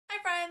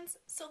Hi friends!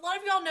 So a lot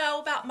of y'all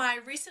know about my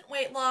recent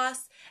weight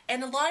loss,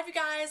 and a lot of you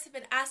guys have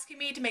been asking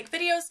me to make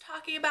videos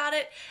talking about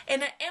it,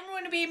 and I am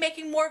going to be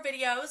making more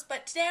videos,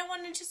 but today I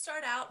wanted to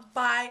start out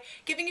by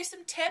giving you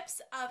some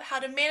tips of how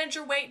to manage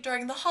your weight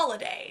during the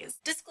holidays.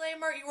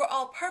 Disclaimer, you are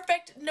all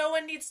perfect, no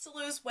one needs to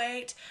lose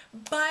weight,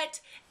 but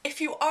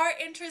if you are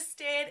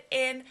interested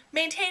in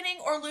maintaining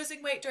or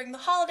losing weight during the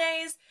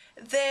holidays,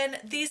 then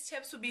these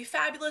tips would be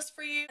fabulous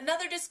for you.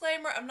 Another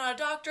disclaimer, I'm not a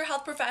doctor,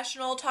 health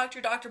professional, talk to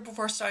your doctor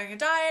before starting a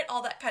diet,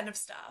 all that kind of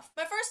stuff.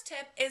 My first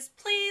tip is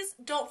please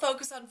don't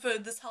focus on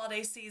food this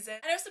holiday season.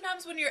 I know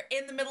sometimes when you're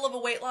in the middle of a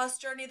weight loss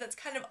journey, that's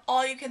kind of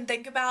all you can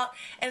think about,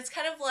 and it's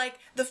kind of like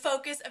the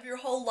focus of your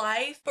whole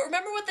life. But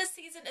remember what this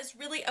season is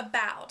really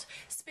about.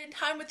 Spend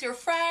time with your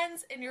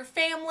friends and your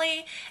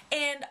family,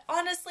 and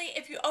honestly,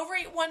 if you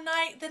overeat one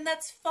night, then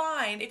that's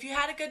fine. If you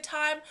had a good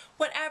time,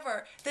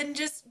 whatever, then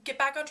just get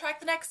back on track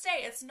the next day.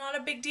 It's not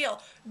a big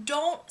deal.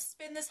 Don't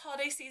spend this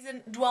holiday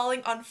season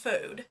dwelling on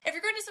food. If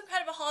you're going to some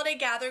kind of a holiday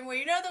gathering where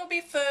you know there'll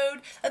be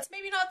food that's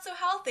maybe not so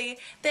healthy,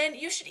 then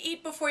you should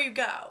eat before you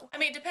go. I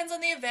mean, it depends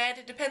on the event,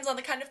 it depends on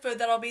the kind of food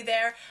that'll be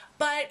there,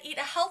 but eat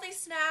a healthy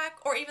snack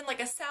or even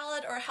like a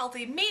salad or a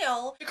healthy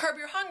meal to curb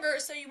your hunger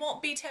so you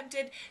won't be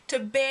tempted to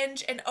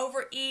binge and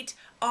overeat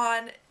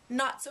on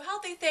not so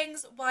healthy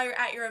things while you're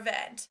at your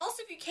event.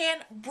 Also, if you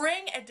can,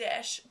 bring a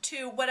dish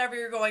to whatever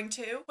you're going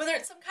to, whether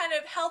it's some kind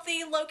of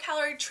healthy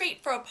low-calorie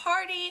treat for a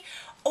party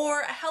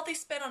or a healthy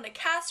spin on a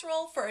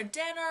casserole for a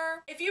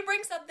dinner. If you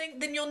bring something,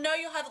 then you'll know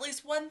you'll have at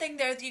least one thing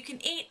there that you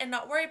can eat and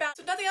not worry about.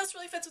 So if nothing else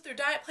really fits with your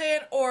diet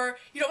plan, or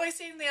you don't really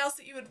see anything else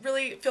that you would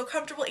really feel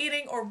comfortable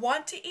eating or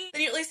want to eat,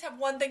 then you at least have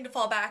one thing to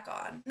fall back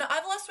on. Now,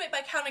 I've lost weight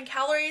by counting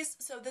calories,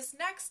 so this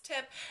next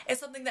tip is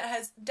something that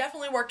has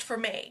definitely worked for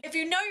me. If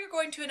you know you're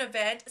going to an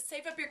event,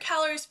 save up your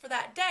calories for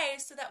that day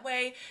so that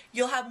way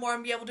you'll have more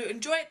and be able to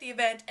enjoy at the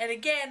event, and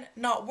again,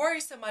 not worry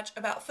so much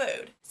about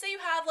food. Say you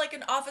have like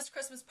an office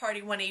Christmas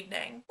party one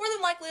evening. More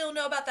than likely you'll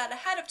know about that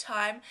ahead of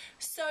time,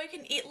 so you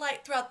can eat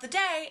light throughout the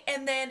day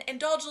and then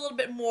indulge a little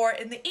bit more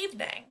in the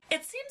evening.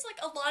 It seems like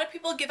a lot of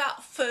people give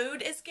out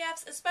food as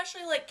gifts,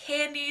 especially like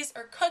candies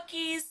or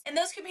cookies, and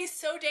those can be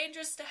so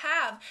dangerous to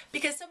have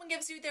because someone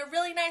gives you their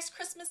really nice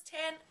Christmas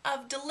tin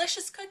of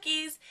delicious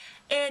cookies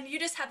and you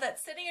just have that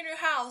sitting in your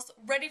house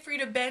ready for you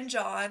to binge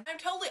on. I'm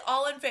totally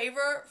all in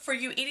favor for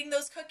you eating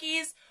those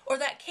cookies or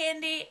that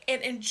candy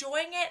and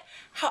enjoying it.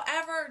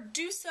 However,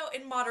 do so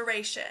in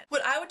moderation.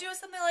 What I would do with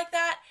something like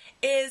that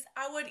is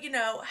I would,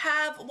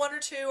 have one or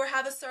two or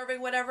have a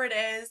serving, whatever it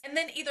is, and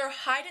then either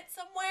hide it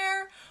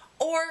somewhere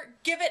or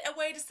give it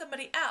away to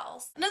somebody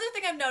else. Another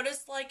thing I've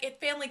noticed, like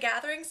at family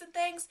gatherings and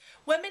things,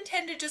 women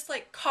tend to just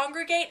like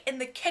congregate in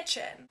the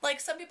kitchen. Like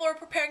some people are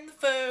preparing the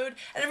food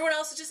and everyone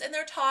else is just in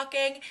there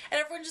talking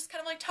and everyone's just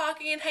kind of like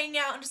talking and hanging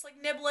out and just like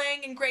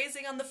nibbling and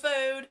grazing on the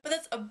food. But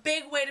that's a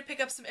big way to pick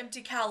up some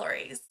empty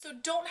calories. So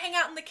don't hang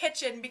out in the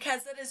kitchen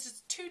because that is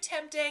just too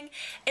tempting.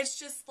 It's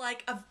just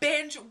like a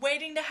binge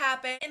waiting to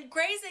happen. And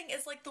grazing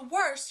is like the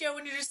worst,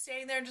 when you're just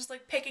standing there and just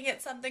like picking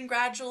at something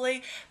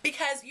gradually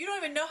because you don't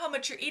even know how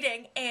much you're eating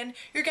and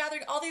you're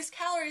gathering all these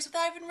calories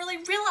without even really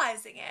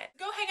realizing it.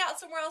 Go hang out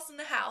somewhere else in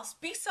the house.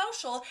 Be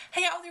social.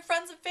 Hang out with your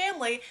friends and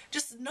family,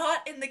 just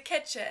not in the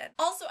kitchen.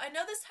 Also, I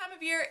know this time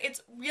of year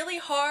it's really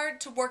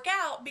hard to work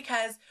out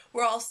because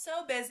we're all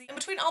so busy. And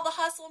between all the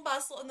hustle and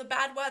bustle and the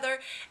bad weather,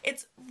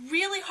 it's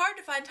really hard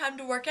to find time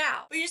to work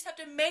out. But you just have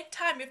to make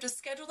time. You have to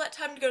schedule that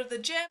time to go to the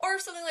gym, or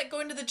if something like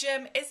going to the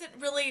gym isn't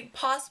really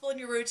possible in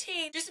your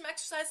routine, do some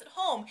exercise at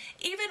home.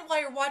 Even while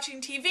you're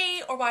watching TV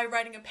or while you're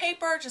writing a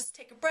paper, just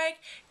take a break,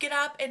 get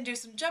up and do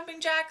some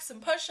jumping jacks, some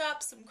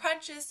push-ups, some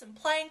crunches, some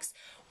planks,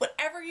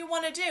 whatever you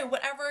want to do,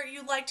 whatever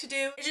you like to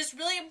do. It's just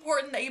really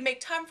important that you make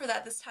time for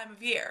that this time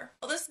of year.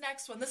 Well, this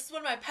next one, this is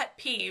one of my pet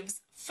peeves.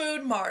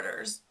 Food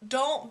martyrs.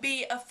 Don't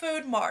be a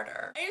food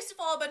martyr. I used to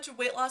follow a bunch of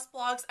weight loss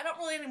blogs. I don't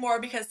really anymore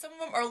because some of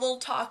them are a little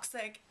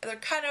toxic. They're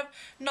kind of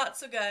not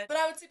so good. But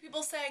I would see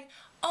people saying,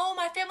 oh,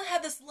 my family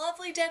had this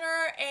lovely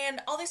dinner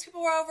and all these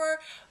people were over,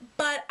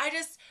 but I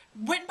just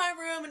went in my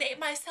room and ate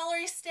my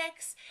celery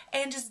sticks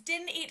and just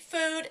didn't eat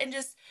food and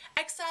just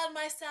exiled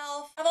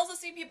myself. I've also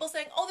seen people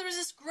saying, oh, there was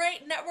this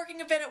great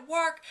networking event at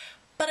work,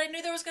 but I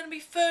knew there was going to be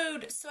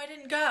food, so I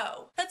didn't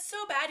go. That's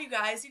so bad, you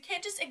guys. You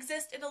can't just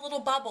exist in a little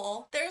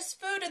bubble. There's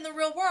food in the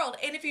real world,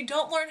 and if you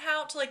don't learn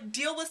how to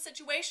deal with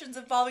situations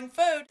involving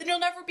food, then you'll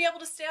never be able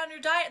to stay on your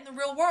diet in the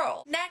real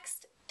world.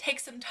 Next, take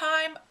some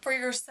time for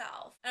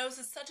yourself. I know this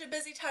is such a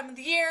busy time of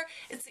the year.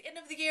 It's the end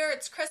of the year,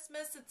 it's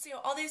Christmas, it's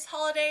all these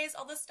holidays,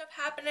 all this stuff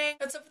happening,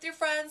 and stuff with your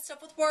friends,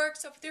 stuff with work,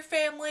 stuff with your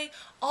family,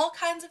 all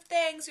kinds of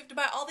things. You have to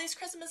buy all these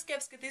Christmas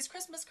gifts, get these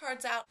Christmas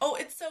cards out. Oh,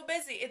 it's so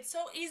busy. It's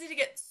so easy to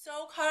get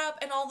so caught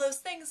up in all those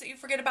things that you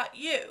forget about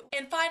you.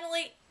 And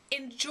finally,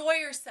 enjoy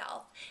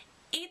yourself.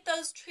 Eat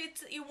those treats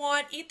that you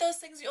want, eat those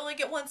things you only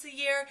get once a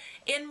year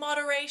in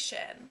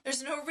moderation.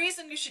 There's no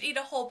reason you should eat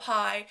a whole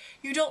pie.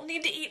 You don't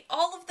need to eat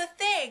all of the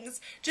things.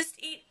 Just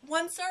eat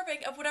one serving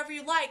of whatever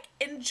you like.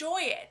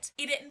 Enjoy it.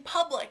 Eat it in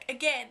public.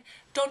 Again,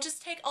 Don't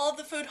just take all of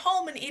the food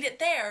home and eat it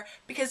there,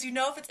 because you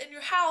know if it's in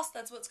your house,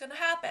 that's what's going to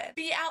happen.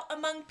 Be out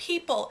among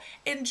people.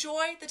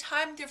 Enjoy the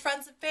time with your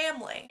friends and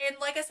family. And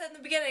like I said in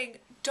the beginning,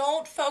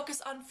 don't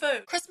focus on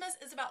food. Christmas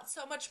is about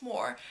so much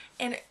more,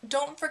 and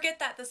don't forget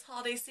that this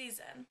holiday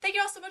season. Thank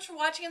you all so much for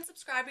watching and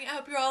subscribing. I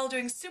hope you're all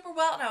doing super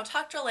well, and I'll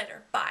talk to you all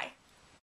later. Bye.